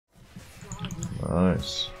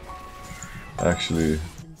Nice. Actually,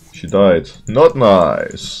 she died. Not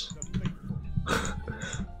nice.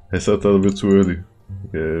 I said that a bit too early.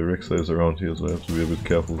 Okay, Broxah is around here, so I have to be a bit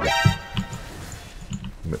careful.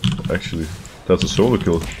 Actually, that's a solo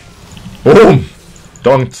kill. Boom!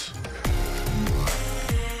 Dunked!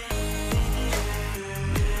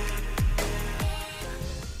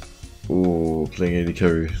 Oh, playing AD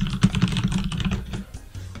carry.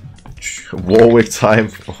 Warwick time.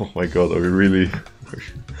 Oh my god, are we really...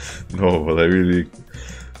 No, but I really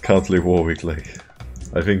can't play Warwick. Like,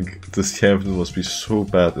 I think this champion must be so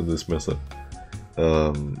bad in this meta.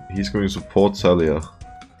 He's going to support Talia.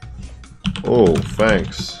 Oh,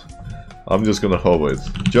 thanks. I'm just gonna hover it.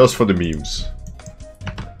 Just for the memes.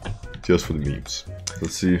 Just for the memes.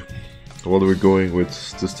 Let's see. What are we going with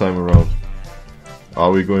this time around?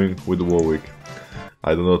 Are we going with the Warwick?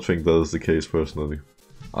 I do not think that is the case personally.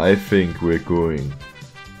 I think we're going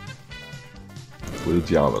with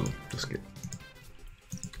Jarvan this game.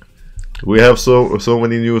 We have so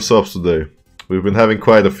many new subs today. We've been having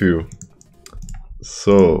quite a few.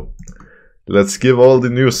 So let's give all the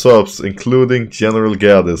new subs, including General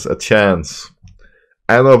Gardis, a chance,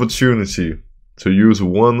 an opportunity to use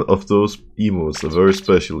one of those emotes, a very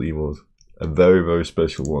special emote, a very, very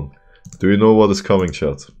special one. Do you know what is coming,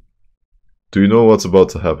 chat? Do you know what's about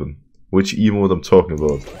to happen? Which emote I'm talking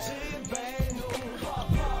about?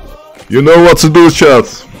 You know what to do,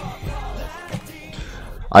 chat!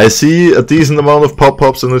 I see a decent amount of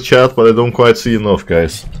pop-ups in the chat, but I don't quite see enough,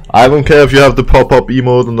 guys. I don't care if you have the pop-up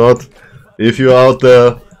emote or not. If you're out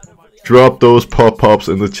there, drop those pop-ups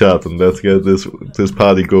in the chat and let's get this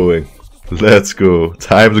party going. Let's go.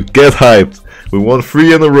 Time to get hyped. We won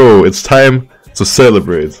 3 in a row. It's time to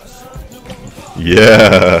celebrate.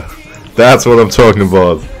 Yeah, that's what I'm talking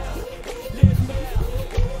about.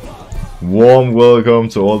 Warm welcome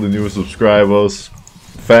to all the new subscribers.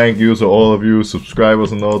 Thank you to all of you,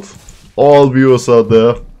 subscribers or not, all viewers out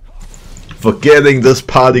there, for getting this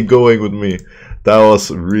party going with me. That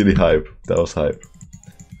was really hype. That was hype.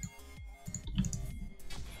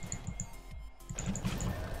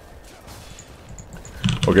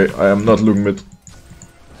 Okay, I am not looking mid.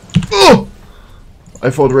 Oh!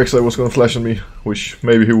 I thought Broxah was gonna flash on me, which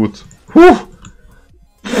maybe he would. Whew!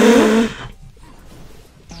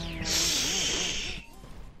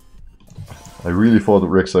 I really thought that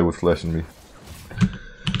Broxah would flash on me.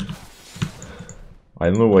 I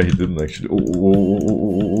don't know why he didn't actually. Oh,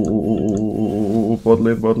 bot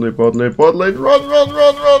lane, bot lane, bot lane, bot lane, run, run,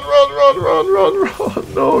 run, run, run, run, run, run, run.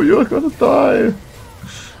 No, you're gonna die.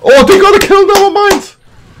 Oh, they got a kill, never mind.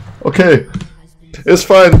 Okay, it's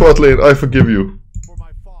fine, bot lane, I forgive you.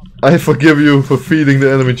 I forgive you for feeding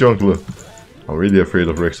the enemy jungler. I'm really afraid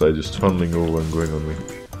of Broxah just tunneling over and going on me.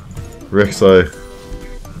 Broxah,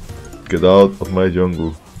 get out of my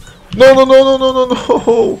jungle. No, no, no, no, no, no,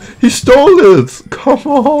 no! He stole it! Come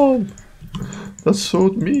on! That's so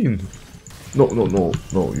mean. No, no, no,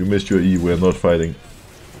 no, you missed your E, we are not fighting.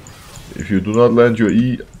 If you do not land your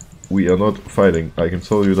E, we are not fighting. I can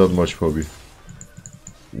tell you that much, Poppy.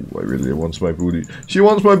 Ooh, I really wants my booty. She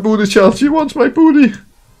wants my booty, child, she wants my booty!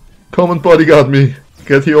 Come and bodyguard me.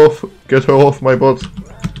 Get her off my butt.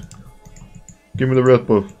 Give me the red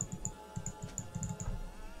buff.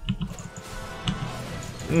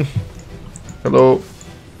 Hello.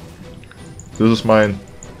 This is mine.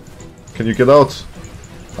 Can you get out?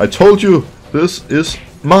 I told you, this is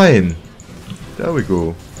mine. There we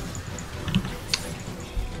go.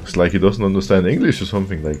 It's like he doesn't understand English or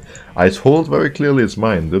something. Like, I told very clearly it's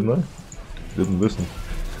mine, didn't I? Didn't listen.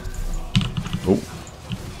 Oh,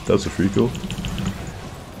 that's a free kill.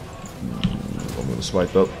 I'm gonna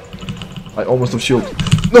smite that. I almost have shield.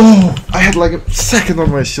 No! I had like a second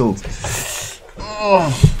on my shield.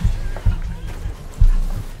 Oh,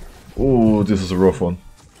 oh, this is a rough one.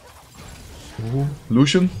 Oh,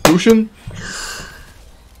 Lucian? Lucian?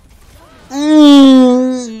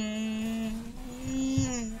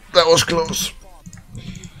 That was close.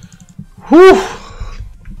 Whew.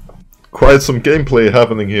 Quite some gameplay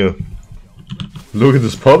happening here. Look at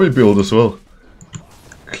this Poppy build as well.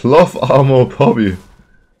 Cloth armor Poppy.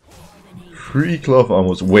 3 cloth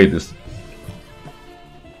armors. Wait, this...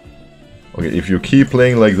 Okay, if you keep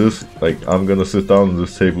playing like this, like, I'm gonna sit down at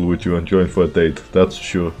this table with you and join for a date. That's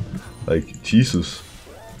sure. Like, Jesus.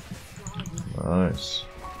 Nice.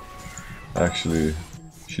 Actually,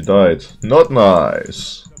 she died. Not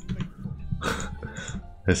nice.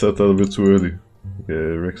 I said that a bit too early.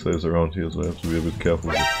 Okay, Broxah is around here, so I have to be a bit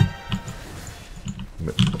careful.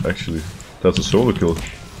 Actually, that's a solo kill.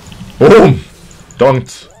 Boom!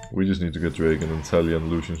 Dunked! We just need to get Drake and then Talia and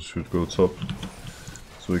Lucian should go top.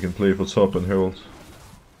 So so we can play for top and Herald.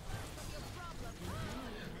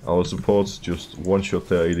 Our support just one shot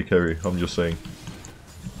their AD carry, I'm just saying.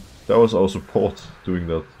 That was our support doing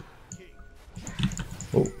that.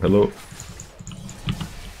 Oh, hello.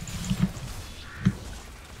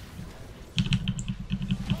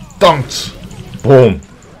 Dunked! Boom!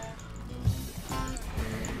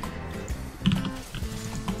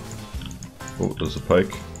 Oh, there's a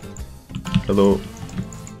pike. Hello.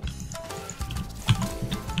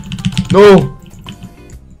 No!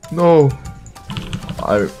 No!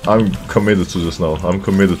 I'm committed to this now. I'm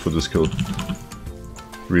committed for this kill.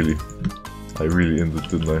 Really. I really ended,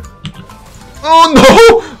 didn't I? Oh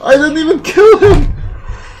no! I didn't even kill him!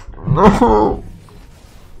 No!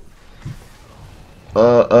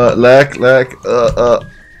 Lag.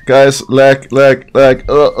 Guys, lag.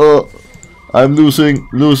 I'm losing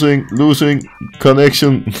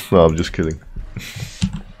connection. No, I'm just kidding.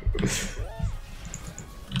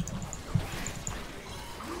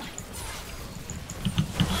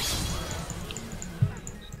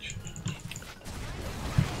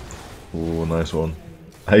 Oh, nice one.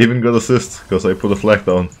 I even got assist because I put a flag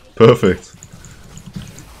down. Perfect.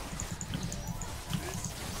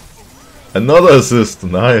 Another assist,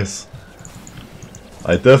 nice.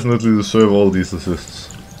 I definitely deserve all these assists.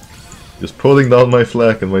 Just pulling down my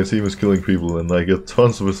flag and my team is killing people and I get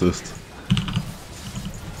tons of assists.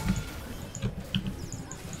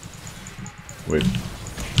 Wait.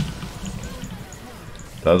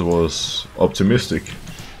 That was optimistic.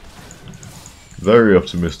 Very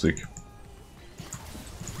optimistic.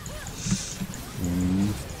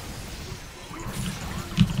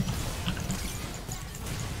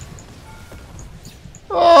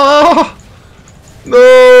 Ah!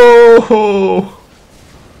 No!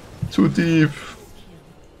 Too deep.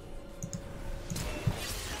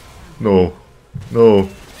 No.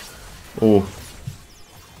 Oh.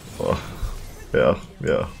 Yeah.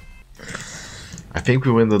 I think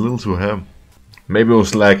we went a little too ham. Maybe it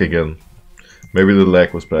was lag again. Maybe the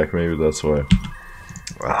lag was back, maybe that's why.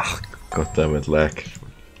 Ah, goddammit, lag.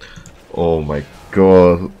 Oh my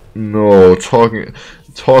god. No, talking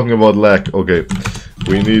about lag. Okay,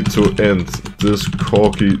 we need to end. This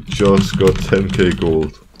Corky just got 10k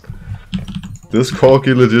gold. This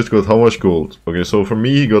Corky legit got how much gold? Okay, so for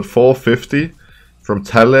me he got 450. From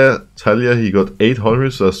Talia he got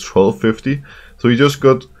 800, so that's 1250. So he just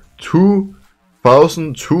got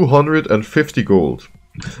 2,250 gold.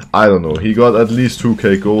 I don't know, he got at least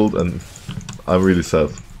 2k gold and I'm really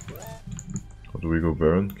sad. How do we go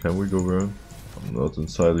Baron? Can we go Baron? I'm not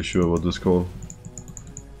entirely sure what this called.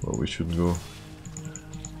 Well, we shouldn't go.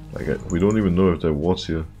 Like, we don't even know if there was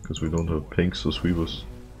here, because we don't have pinks or sweepers.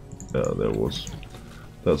 Yeah, there was.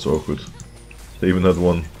 That's awkward. They even had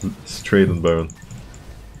one straight in Baron.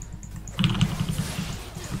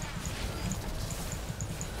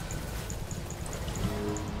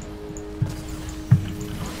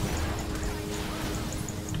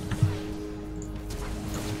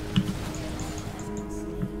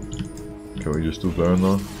 Can we just do Baron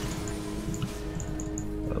now?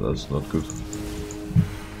 Yeah, that's not good.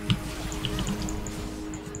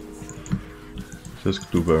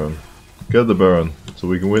 Just do Baron. Get the Baron, so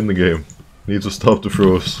we can win the game. Need to stop the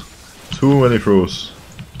throws. Too many throws.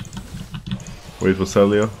 Wait for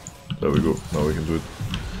Talia. There we go. Now we can do it.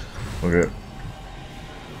 Okay.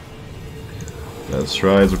 Let's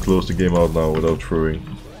try to close the game out now without throwing.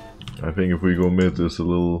 I think if we go mid, it's a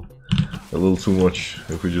little too much.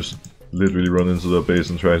 If we just literally run into their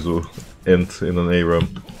base and try to end in an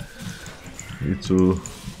A-ramp. Need to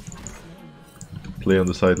play on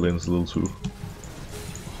the side lanes a little too.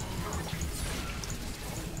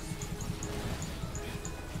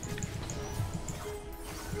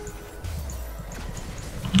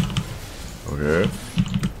 Okay.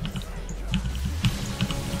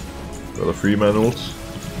 Got a 3-man ult.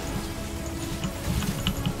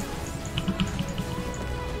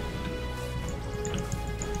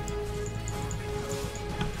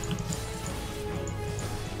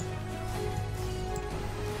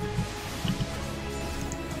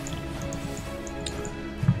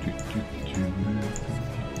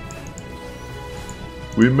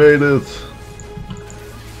 We made it!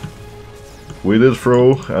 We did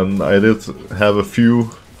throw, and I did have a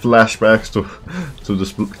few flashbacks to the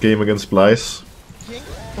game against Splice.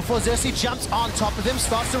 Before Xerxes jumps on top of him,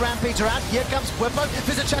 starts to rampage around. Here comes Whippo.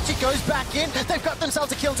 Vizichachi goes back in. They've got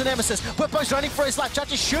themselves a kill to Nemesis. Whippo's running for his life.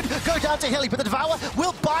 Chachi should go down to Hilly, but the Devour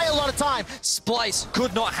will buy a lot of time. Splice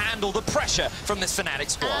could not handle the pressure from this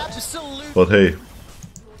Fnatic squad. Absolutely. But hey,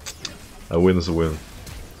 a win is a win.